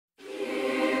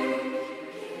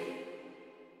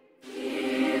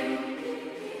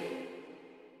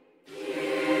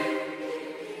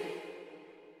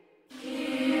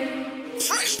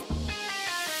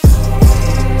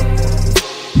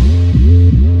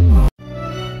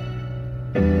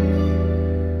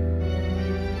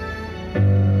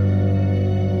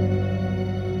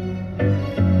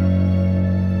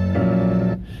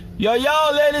Yo,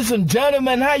 ladies and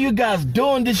gentlemen, how you guys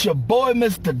doing? This your boy,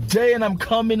 Mr. Jaay, and I'm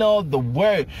coming all the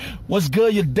way. What's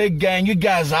good, you dig gang? You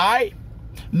guys alright?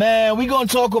 Man, we gonna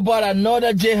talk about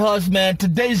another J Hus, man.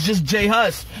 Today's just J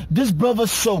Hus. This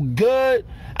brother's so good.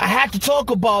 I had to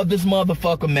talk about this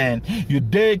motherfucker, man. You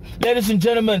dig? Ladies and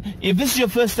gentlemen, if this is your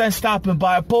first time stopping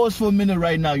by, pause for a minute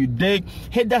right now, you dig?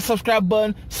 Hit that subscribe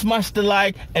button, smash the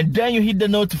like, and then you hit the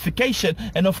notification.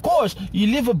 And of course, you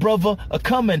leave a brother a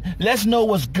comment. Let's know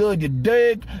what's good, you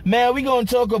dig? Man, we gonna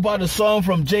talk about a song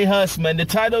from J Hus, man. The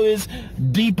title is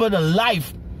Deeper Than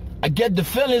Life. I get the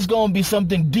feeling it's gonna be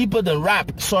something deeper than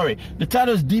rap. Sorry, the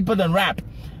title is Deeper Than Rap.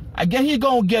 I guess he's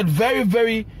gonna get very,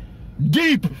 very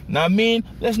deep. Now I mean,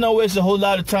 let's not waste a whole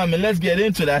lot of time and let's get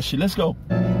into that shit. Let's go.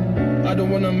 I don't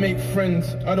wanna make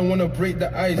friends, I don't wanna break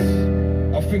the ice.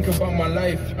 I think about my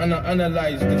life and I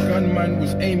analyze. The gunman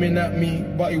was aiming at me,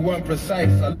 but he weren't precise.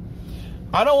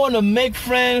 I don't wanna make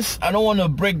friends, I don't wanna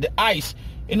break the ice.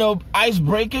 You know, ice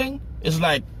breaking is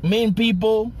like meeting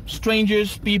people,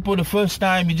 strangers, people the first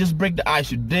time. You just break the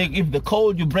ice, you dig? If the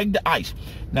cold, you break the ice.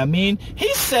 Now I mean,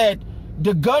 he said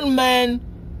the gunman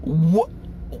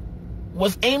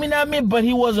was aiming at me, but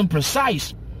he wasn't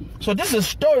precise. So this is a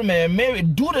story, man. Maybe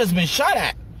dude has been shot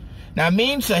at. Now I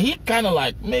mean, so he kind of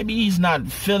like, maybe he's not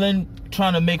feeling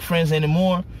trying to make friends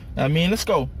anymore. Now, I mean, let's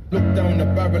go. Look down the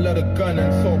barrel of the gun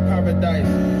and saw paradise.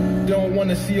 They don't want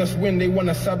to see us win, they want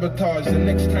to sabotage. The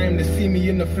next time they see me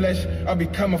in the flesh, I'll be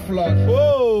camouflaged.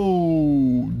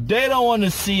 Whoa, they don't want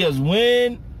to see us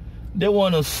win, they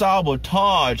want to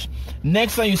sabotage.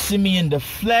 Next time you see me in the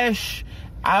flesh,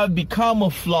 I'll be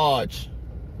camouflaged.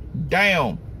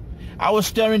 Damn. I was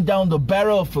staring down the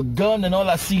barrel of a gun and all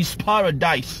I see is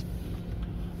paradise.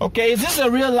 Okay, is this a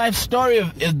real life story?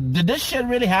 Did this shit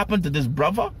really happen to this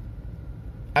brother?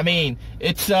 I mean,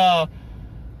 it's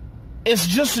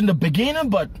just in the beginning,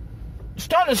 but it's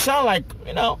starting to sound like,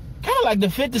 you know, kind of like the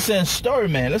 50 Cent story,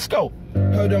 man. Let's go.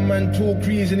 Heard a man talk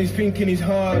grease and he's thinking he's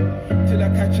hard. Till I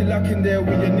catch you locking there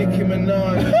with your Nicki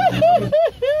Minaj.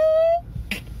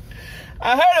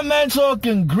 I heard a man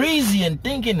talking greasy and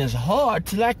thinking it's hard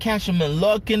till I catch him and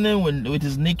locking in with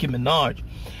his Nicki Minaj.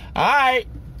 Alright,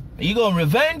 you going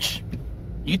revenge?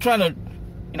 You trying to,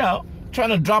 you know, trying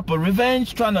to drop a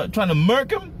revenge? Trying to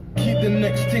murk him? Keep the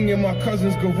next thing in my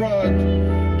cousin's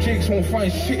garage. Jakes won't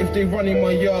find shit if they run in my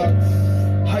yard.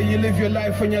 How you live your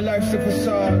life when your life's a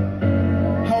facade?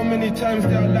 How many times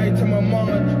did I lie to my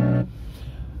mom?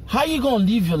 How you gonna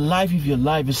live your life if your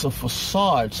life is a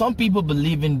facade? Some people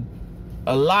believe in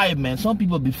a lie, man. Some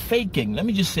people be faking. Let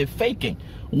me just say faking.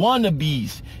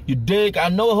 Wannabes. You dig? I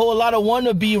know a whole lot of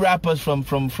wannabe rappers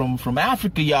from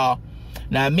Africa, y'all.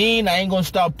 Now I mean, I ain't gonna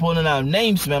start pulling out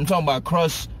names, man. I'm talking about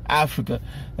across Africa.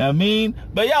 Now, I mean,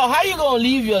 but yo, how you gonna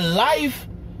live your life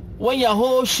when your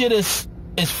whole shit is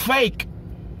fake?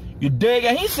 You dig?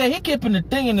 And he said he keeping the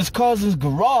thing in his cousin's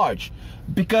garage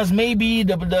because maybe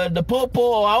the popo,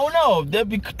 or I don't know, they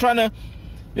be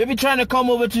trying to come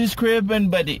over to his crib,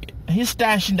 but he's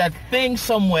stashing that thing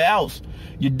somewhere else.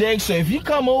 You dig? So if you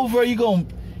come over, you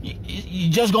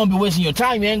just gonna be wasting your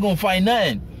time. You ain't gonna find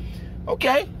nothing.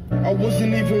 Okay. I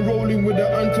wasn't even rolling with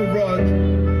the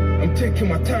entourage. I'm taking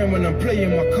my time when I'm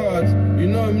playing my cards. You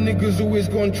know them niggas always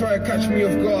gonna try to catch me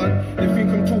off guard. They think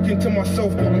I'm talking to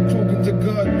myself, but I'm talking to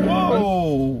God.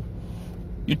 Whoa.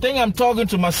 You think I'm talking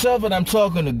to myself and I'm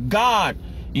talking to God.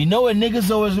 You know what,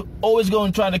 niggas always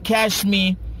gonna try to catch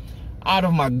me out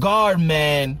of my guard,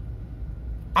 man.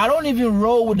 I don't even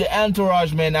roll with the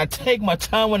entourage, man. I take my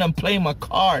time when I'm playing my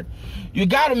card. You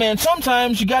gotta, man,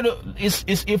 sometimes you gotta,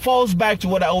 it falls back to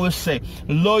what I always say,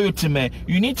 loyalty, man.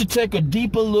 You need to take a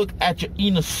deeper look at your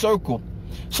inner circle.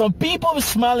 Some people be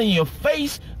smiling in your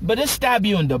face, but they stab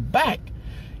you in the back.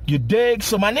 You dig?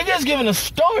 So my nigga's giving a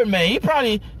story, man. He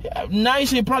probably,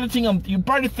 nice, you probably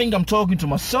think I'm talking to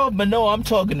myself, but no, I'm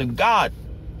talking to God.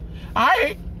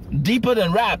 Alright? Deeper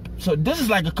than rap. So this is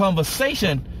like a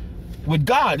conversation with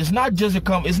God. It's not just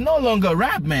it's no longer a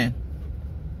rap, man.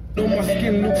 Know my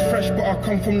skin looks fresh, but I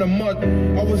come from the mud.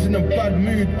 I was in a bad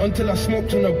mood until I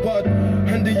smoked on a bud.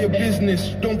 Handle your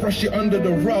business, don't brush it under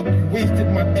the rug. Wasted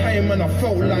my time and I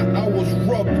felt like I was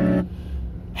robbed.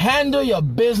 Handle your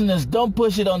business, don't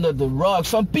push it under the rug.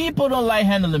 Some people don't like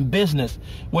handling business.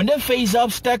 When they face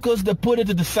obstacles, they put it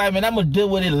to the side. Man, I'm gonna deal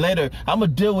with it later.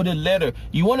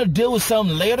 You wanna deal with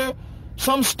something later?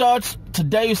 Some starts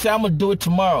today, you say I'm gonna do it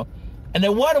tomorrow. And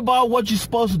then what about what you're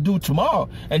supposed to do tomorrow?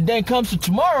 And then comes to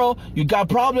tomorrow, you got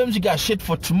problems, you got shit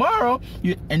for tomorrow,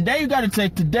 and then you got to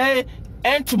take today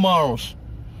and tomorrow's.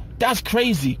 That's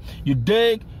crazy. You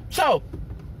dig? So,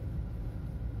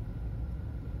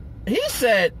 he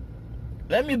said,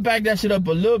 let me back that shit up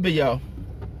a little bit, y'all.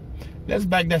 Let's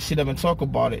back that shit up and talk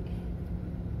about it.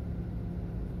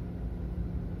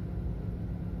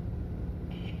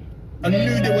 I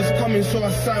knew they was coming, so I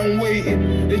sat and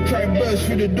waited. They tried to burst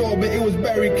through the door, but it was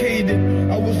barricaded.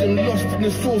 I wasn't lost in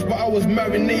the sauce, but I was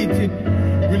marinated.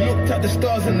 We looked at the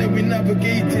stars and then we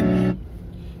navigated.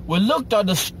 We looked at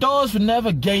the stars, we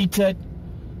navigated.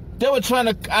 They were trying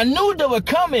to, I knew they were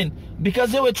coming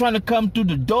because they were trying to come through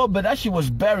the door, but that shit was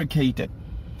barricaded.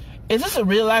 Is this a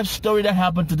real life story that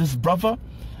happened to this brother?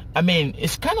 I mean,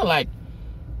 it's kind of like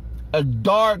a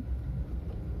dark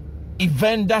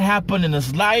event that happened in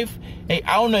his life. Hey,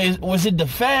 I don't know, was it the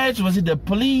feds, was it the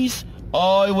police,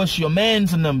 or it was your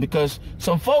mans and them? Because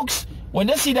some folks, when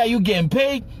they see that you getting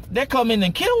paid, they come in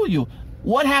and kill you.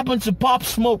 What happened to Pop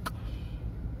Smoke?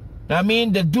 I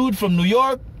mean, the dude from New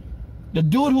York, the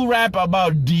dude who rap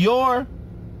about Dior.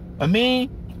 I mean,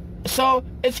 so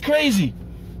it's crazy.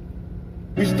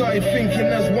 We started thinking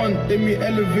as one, then we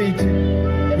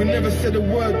elevated. We never said a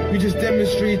word, we just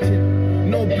demonstrated.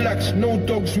 No blacks, no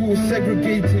dogs, we were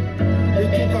segregated.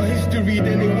 They took our history,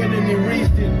 then they went and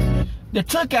erased it. They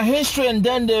took our history and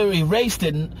then they erased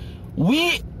it.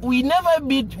 We never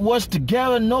was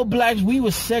together, no blacks, we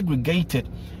were segregated.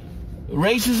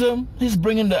 Racism, he's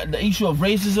bringing the issue of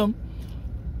racism.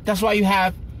 That's why you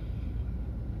have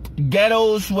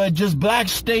ghettos where just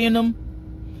blacks stay in them.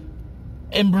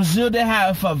 In Brazil, they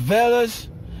have favelas.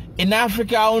 In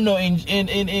Africa, I don't know, in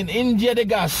India, they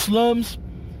got slums.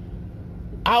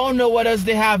 I don't know what else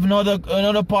they have in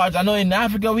other parts. I know in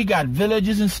Africa, we got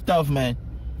villages and stuff, man.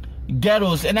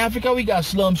 Ghettos. In Africa, we got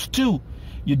slums too.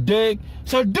 You dig?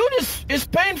 So, dude, it's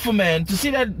painful, man, to see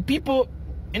that people,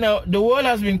 you know, the world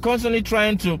has been constantly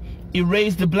trying to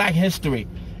erase the black history.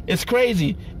 It's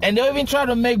crazy. And they even try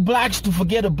to make blacks to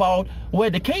forget about where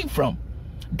they came from.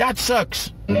 That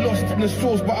sucks. Lost in the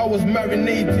sauce, but I was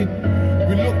marinated.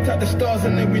 We looked at the stars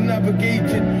and then we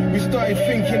navigated. We started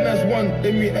thinking as one,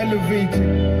 then we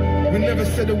elevated. We never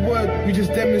said a word, we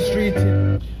just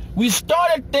demonstrated. We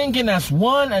started thinking as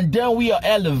one and then we are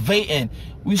elevating.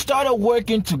 We started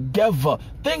working together.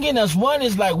 Thinking as one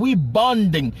is like we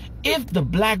bonding. If the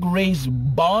black race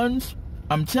bonds,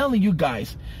 I'm telling you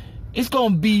guys, it's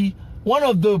going to be one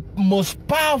of the most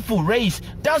powerful race.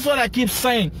 That's what I keep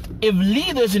saying. If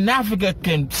leaders in Africa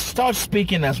can start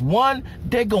speaking as one,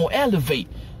 they're going to elevate.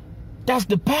 That's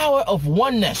the power of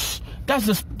oneness. That's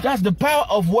the power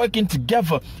of working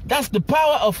together. That's the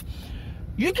power of,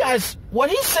 you guys,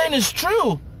 what he's saying is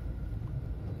true.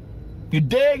 You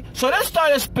dig? So they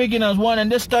started speaking as one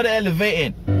and they started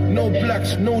elevating. No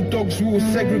blacks, no dogs, we were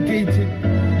segregated.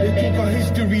 They took our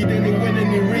history, then they went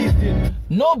and erased it.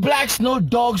 No blacks, no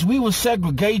dogs, we were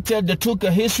segregated. They took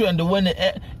a history and they went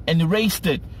and erased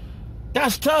it.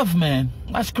 That's tough, man.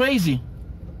 That's crazy.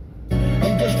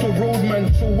 I'm just a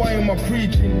roadman, so why am I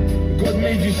preaching? God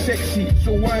made you sexy,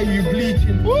 so why are you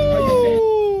bleaching?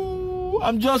 Woo!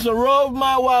 I'm just a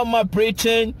roadman, why am I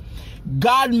preaching?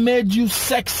 God made you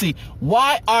sexy.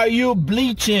 Why are you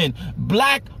bleaching?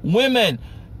 Black women,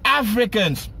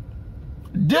 Africans.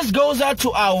 This goes out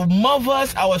to our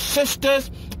mothers, our sisters,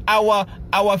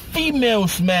 our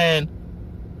females, man.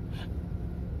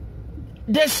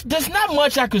 There's not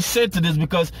much I could say to this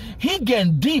because he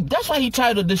getting deep. That's why he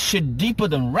titled this shit Deeper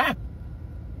Than Rap.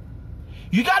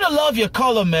 You gotta love your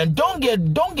color, man. Don't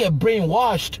get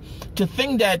brainwashed to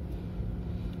think that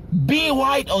being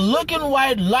white or looking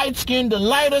white, light skin, the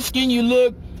lighter skin you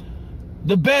look,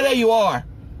 the better you are.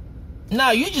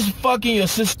 Nah, you just fucking your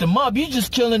system up. You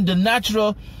just killing the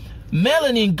natural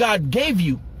melanin God gave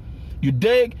you. You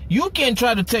dig? You can't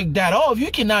try to take that off. You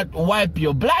cannot wipe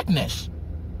your blackness.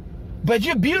 But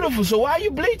you're beautiful, so why are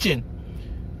you bleaching?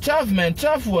 Tough, man.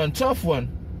 Tough one. Tough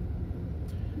one.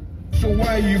 So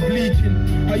why are you bleaching?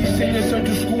 How you send your son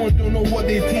to school and don't know what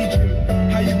they teach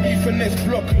him? How you beef for next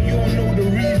block and you don't know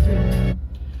the reason?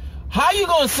 How you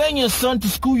gonna send your son to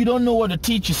school, you don't know what to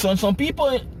teach your son? Some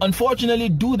people, unfortunately,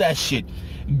 do that shit.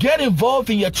 Get involved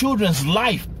in your children's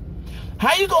life.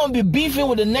 How you gonna be beefing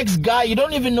with the next guy, you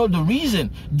don't even know the reason?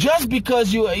 Just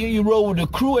because you roll with the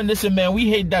crew and they say, man, we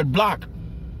hate that block.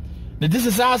 That this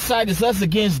is our side, it's us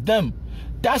against them.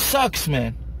 That sucks,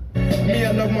 man. Me,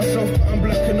 I love myself, but I'm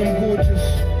black and I'm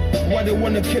gorgeous. Why they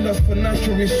wanna kill us for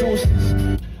natural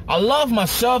resources? I love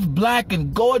myself, black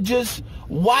and gorgeous.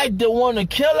 Why they want to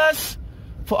kill us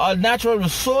for our natural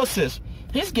resources?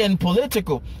 He's getting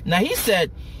political. Now he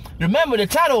said, remember the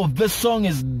title of this song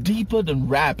is Deeper Than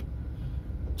Rap.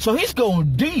 So he's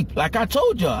going deep. Like I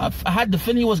told you, I had the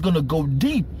feeling he was going to go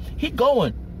deep. He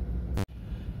going.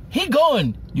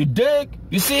 You dig?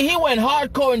 You see, he went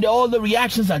hardcore into all the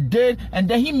reactions I did, and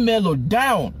then he mellowed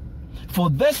down for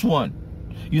this one.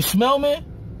 You smell me?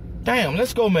 Damn,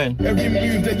 let's go, man. Every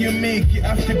move that you make, you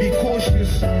have to be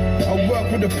cautious. I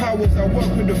work with the powers, I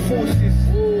work with the forces.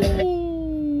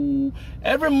 Ooh.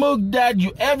 Every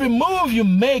move you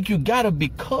make, you gotta be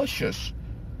cautious.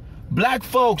 Black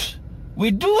folks, we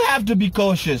do have to be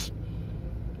cautious.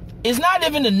 It's not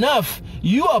even enough.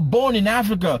 You are born in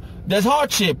Africa. There's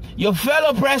hardship. Your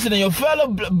fellow president, your fellow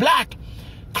black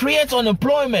creates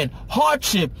unemployment,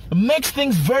 hardship, makes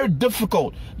things very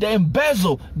difficult. They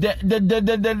embezzle, they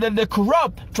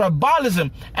corrupt,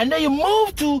 tribalism, and then you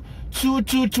move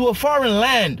to a foreign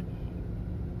land.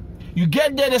 You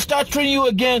get there, they start treating you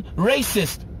again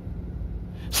racist.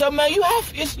 So man,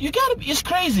 it's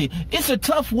crazy. It's a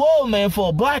tough world, man, for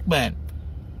a black man.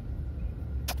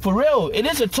 For real, it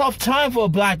is a tough time for a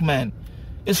black man.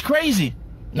 It's crazy.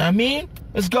 Know what I mean?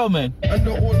 Let's go, man. And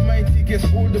the Almighty gets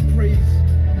all the praise.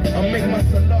 I make my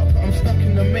salat, I'm stuck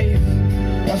in the maze.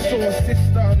 I saw a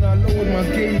sister and I lowered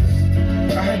my gaze.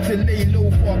 I had to lay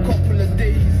low for a couple of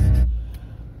days.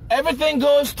 Everything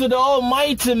goes to the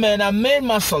Almighty, man. I made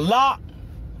my salat.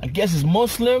 I guess he's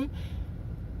Muslim.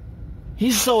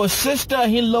 He saw a sister,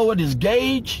 he lowered his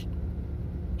gauge.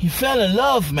 He fell in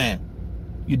love, man.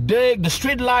 You dig? The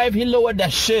street life, he lowered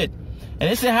that shit. And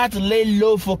he said I had to lay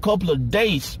low for a couple of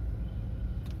days.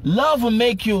 Love will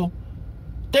make you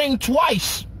think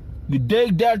twice. You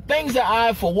dig? There are things that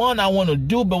I want to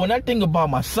do, but when I think about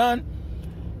my son,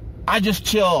 I just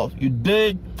chill. You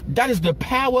dig? That is the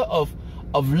power of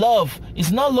love.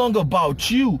 It's no longer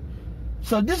about you.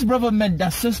 So this brother met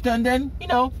that sister, and then, you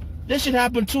know, this shit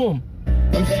happened to him.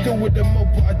 I'm still with them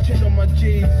up, but I chill on my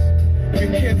J's. Be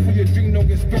careful your drink, don't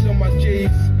get spilled on my J's.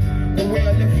 The way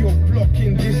I left your block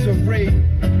in disarray.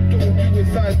 Don't do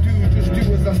as I do, just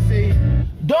do as I say.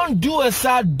 Don't do as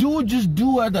I do, just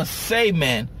do as I say,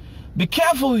 man. Be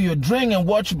careful with your drink and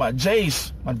watch my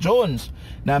Jays, my Jordans.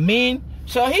 Now I mean,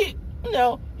 so he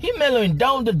mellowing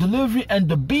down the delivery and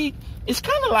the beat. It's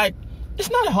kind of like, it's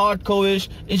not hardcore-ish.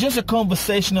 It's just a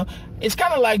conversational. It's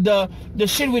kind of like the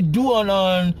shit we do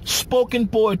on spoken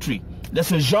poetry.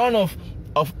 That's a genre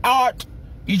of art.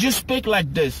 You just speak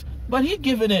like this. But he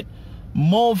giving it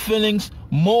more feelings,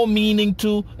 more meaning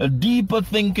to, a deeper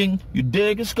thinking. You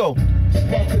dig? Let's go.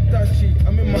 Sparkadachi,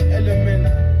 I'm in my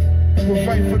element.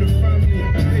 Provide for the family,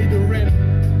 pay the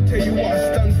rent. Tell you what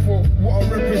I stand for, what I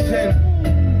represent.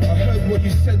 I heard what you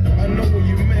said, but I know what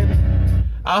you meant.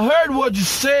 I heard what you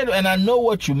said and I know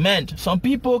what you meant. Some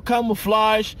people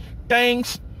camouflage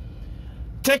things.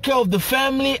 Take care of the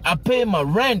family, I pay my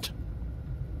rent.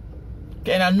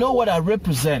 Okay, and I know what I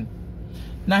represent.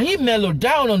 Now he mellowed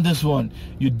down on this one.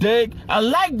 You dig? I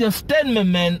like the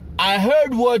statement, man. I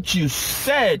heard what you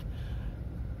said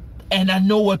and I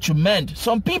know what you meant.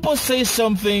 Some people say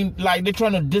something like they're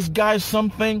trying to disguise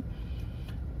something.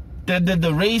 The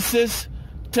racist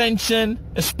tension,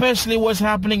 especially what's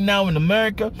happening now in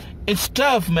America. It's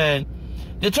tough, man.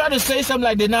 They try to say something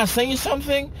like they're not saying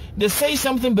something. They say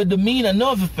something but they mean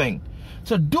another thing.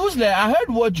 So dudes like, I heard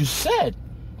what you said,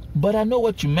 but I know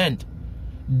what you meant.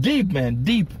 Deep, man,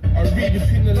 deep. I read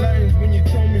between the lines when you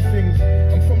tell me things.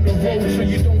 I'm from the road, so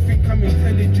you don't think I'm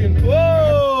intelligent.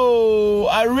 Whoa!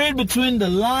 I read between the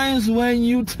lines when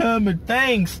you tell me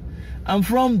things. I'm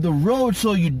from the road,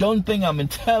 so you don't think I'm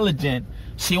intelligent.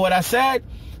 See what I said?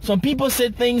 Some people say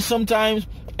things sometimes,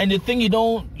 and they think you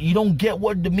don't get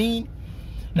what they mean.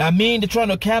 Now I mean, they're trying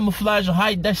to camouflage or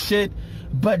hide that shit,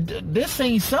 but they're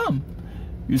saying something.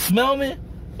 You smell me?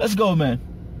 Let's go, man.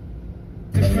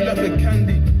 They feel like a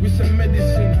candy with some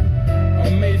medicine.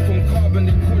 I'm made from carbon,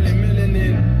 they call it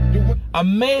melanin.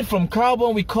 I'm made from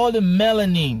carbon, we call it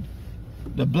melanin.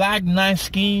 The black knife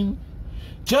scheme.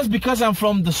 Just because I'm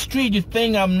from the street, you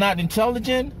think I'm not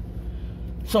intelligent?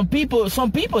 Some people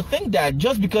think that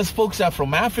just because folks are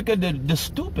from Africa, they're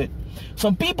stupid.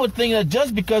 Some people think that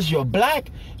just because you're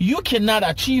black, you cannot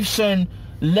achieve certain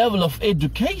level of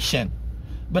education.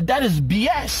 But that is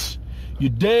BS. You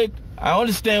dig? I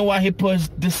understand why he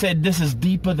said this is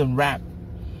deeper than rap.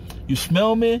 You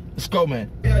smell me? Let's go, man.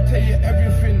 I tell you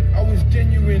everything, I was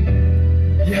genuine.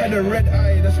 You had a red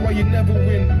eye, that's why you never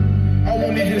win. I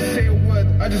won't even say a word,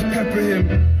 I just pepper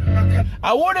him.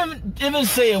 I wouldn't even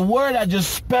say a word, I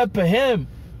just pepper him.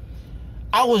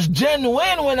 I was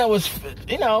genuine when I was,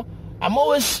 I'm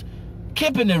always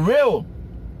keeping it real.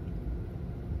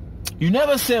 You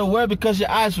never say a word because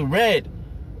your eyes were red.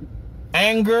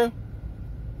 Anger.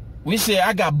 We say,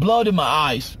 I got blood in my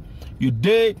eyes. You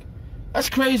dig? That's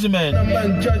crazy, man. A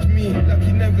man judge me like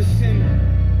he never sinned.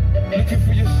 Looking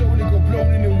for your soul, it go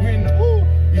blown in the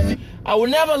wind. I will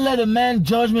never let a man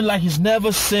judge me like he's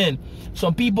never sinned.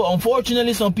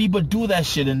 Unfortunately, some people do that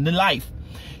shit in their life.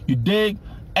 You dig?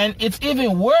 And it's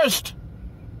even worse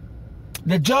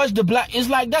The judge, the black, it's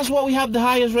like that's why we have the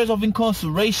highest rate of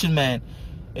incarceration, man.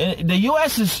 The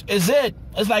U.S. is it.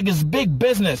 It's like it's big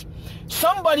business.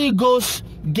 Somebody goes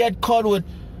get caught with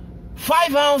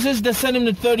 5 ounces, they send him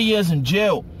to 30 years in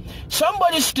jail.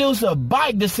 Somebody steals a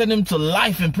bike, they send him to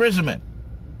life imprisonment.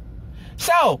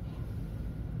 So,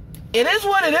 it is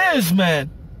what it is,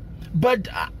 man. But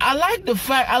I like the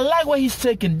fact, I like what he's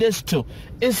taking this to.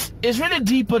 It's really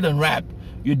deeper than rap.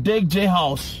 You dig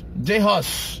Jaay?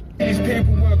 His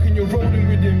paperwork and you're rolling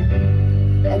with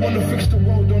him. I wanna fix the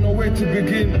world, don't know where to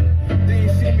begin. They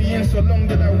ain't seen me in so long,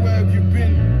 they're like, where have you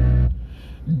been?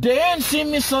 They ain't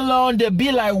seen me so long, they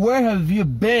be like, where have you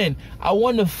been? I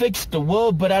want to fix the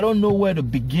world, but I don't know where to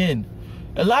begin.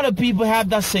 A lot of people have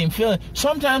that same feeling.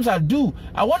 Sometimes I do.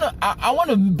 I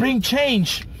wanna bring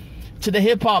change to the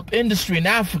hip-hop industry in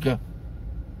Africa.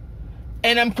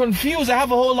 And I'm confused. I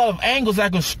have a whole lot of angles I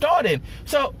could start in.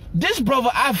 So this brother,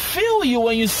 I feel you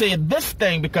when you say this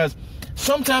thing, because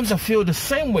sometimes I feel the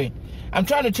same way. I'm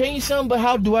trying to change something, but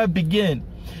how do I begin?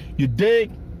 You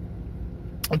dig?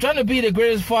 I'm trying to be the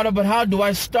greatest father, but how do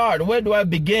I start? Where do I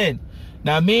begin?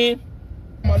 Now, I mean,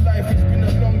 my life has been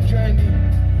a long journey.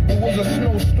 It was a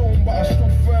snowstorm, but I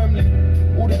stood firmly.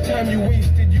 All the time you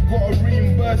wasted, you gotta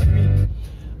reimburse me.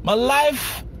 My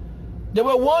life, they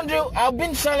were wondering, I've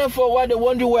been silent for a while, they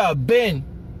wonder where I've been.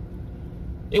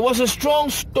 It was a strong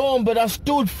storm, but I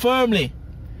stood firmly.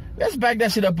 Let's back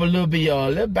that shit up a little bit,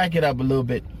 y'all. Let's back it up a little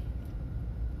bit.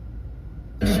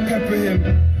 Just pepper him.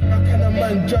 How can a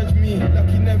man judge me like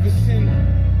he never sinned?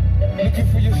 Looking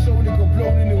for your soul, it got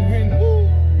blown in the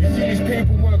wind. You see his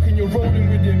paperwork and you're rolling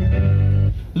with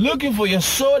him. Looking for your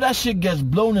soul, that shit gets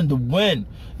blown in the wind.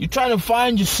 You're trying to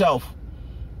find yourself.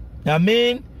 Now, I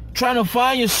mean, trying to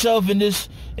find yourself in this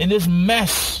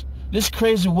mess, this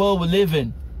crazy world we live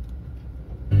in.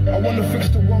 I want to fix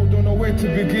the world, don't know where to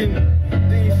begin.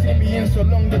 They ain't seen me in so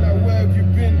long, they're like, where have you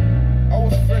been? I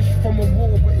was fresh from a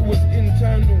war, but it was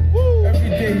internal. Every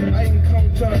day I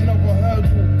encounter another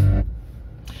hurdle.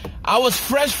 I was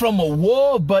fresh from a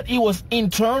war, but it was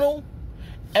internal.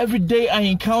 Every day I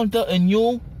encounter a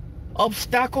new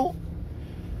obstacle.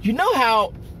 You know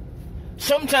how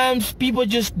sometimes people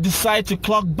just decide to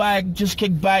clock back, just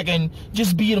kick back and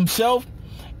just be themselves.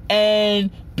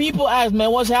 And people ask,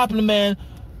 man, what's happening, man?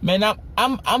 Man,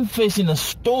 I'm facing a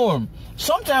storm.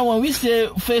 Sometimes when we say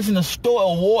facing a storm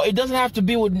or war, it doesn't have to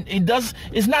be with,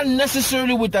 it's not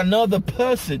necessarily with another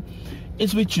person.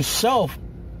 It's with yourself.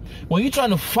 When you're trying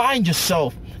to find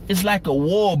yourself, it's like a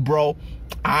war, bro.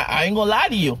 I ain't gonna lie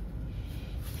to you.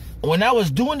 When I was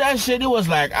doing that shit, it was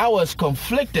like I was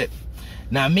conflicted.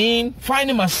 Now, I mean,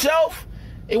 finding myself,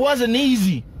 it wasn't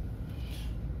easy.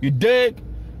 You dig?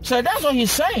 So that's what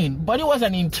he's saying. But it was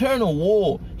an internal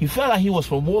war. He felt like he was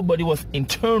from war, but it was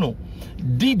internal.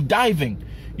 Deep diving.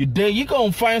 You dig? You're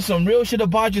going to find some real shit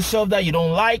about yourself that you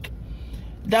don't like.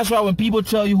 That's why when people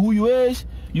tell you who you is,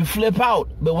 you flip out.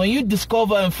 But when you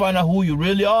discover and find out who you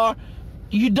really are,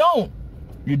 you don't.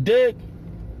 You dig?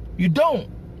 You don't.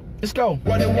 Let's go.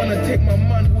 Why they want to take my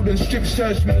manhood and strip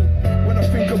search me? When I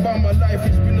think about my life,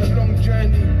 it's been a long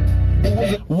journey.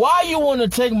 Why you want to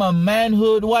take my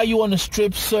manhood? Why you want to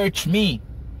strip search me?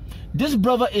 This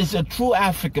brother is a true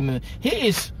African man. He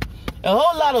is a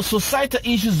whole lot of societal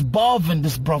issues bothering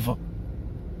this brother.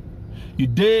 You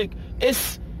dig?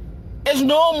 It's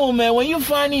normal, man. When you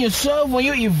finding yourself, when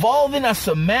you're evolving as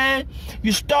a man,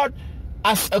 you start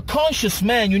as a conscious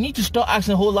man. You need to start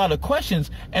asking a whole lot of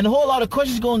questions, and a whole lot of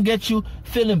questions gonna get you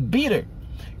feeling bitter.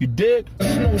 You dig?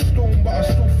 Snowstorm, but I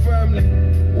stood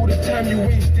firmly. All the time you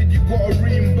wasted, you gotta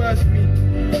reimburse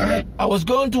me. I was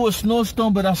going through a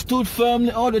snowstorm, but I stood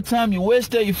firmly. All the time you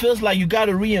wasted, it feels like you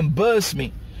gotta reimburse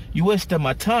me. You wasted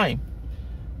my time.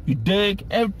 You dig?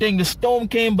 Everything, the storm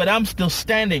came, but I'm still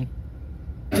standing.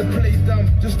 To play dumb,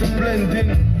 just to blend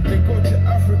in. They go to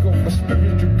Africa for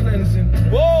spiritual cleansing.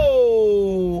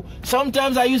 Whoa!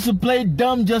 Sometimes I used to play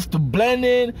dumb just to blend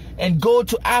in and go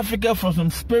to Africa for some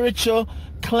spiritual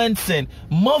cleansing.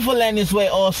 Motherland is where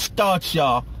it all starts,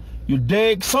 y'all. You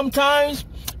dig? Sometimes,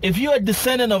 if you're a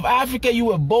descendant of Africa, you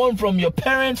were born from your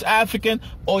parents African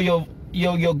or your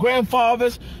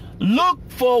grandfathers, look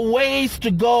for ways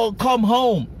to come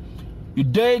home. You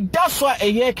dig? That's why a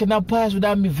year cannot pass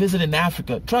without me visiting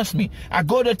Africa. Trust me, I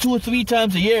go there 2 or 3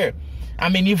 times a year. I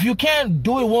mean, if you can't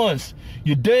do it once,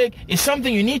 you dig? It's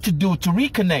something you need to do to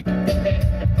reconnect.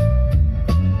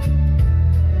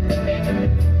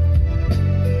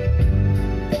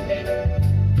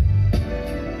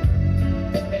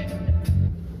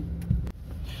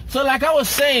 So like I was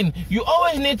saying, you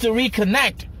always need to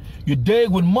reconnect. You dig?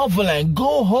 With motherland.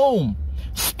 Go home.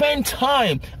 spend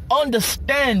time,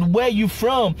 understand where you're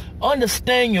from,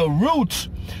 understand your roots.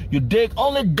 You dig?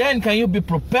 Only then can you be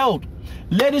propelled.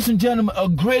 Ladies and gentlemen, a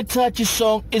great touchy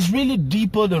song is really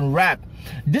deeper than rap.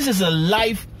 This is a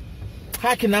life,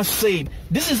 how can I say it?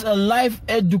 This is a life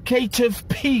educative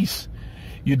piece.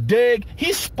 You dig?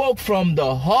 He spoke from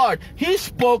the heart. He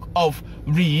spoke of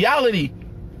reality.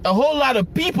 A whole lot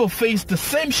of people face the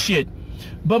same shit.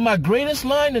 But my greatest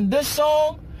line in this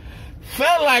song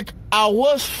felt like I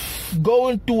was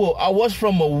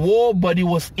from a war, but it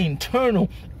was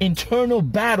internal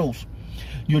battles.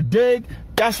 You dig?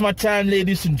 That's my time,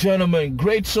 ladies and gentlemen.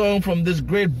 Great song from this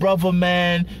great brother,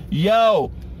 man.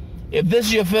 Yo, if this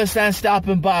is your first time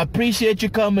stopping by, I appreciate you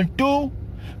coming through.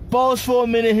 Pause for a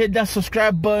minute, hit that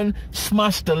subscribe button,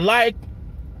 smash the like,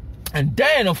 and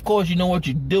then, of course, you know what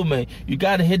you do, man. You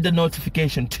gotta hit the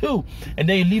notification too, and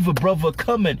then you leave a brother a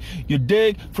comment. You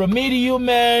dig? From me to you,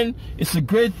 man, it's a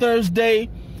great Thursday.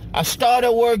 I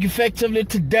started work effectively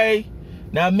today.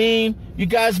 Now, I mean, you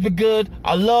guys be good.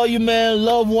 I love you, man.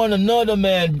 Love one another,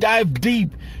 man. Dive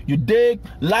deep. You dig?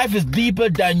 Life is deeper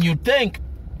than you think.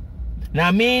 Now,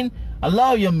 I mean, I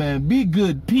love you, man. Be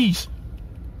good. Peace.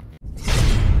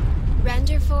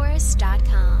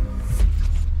 RenderForce.com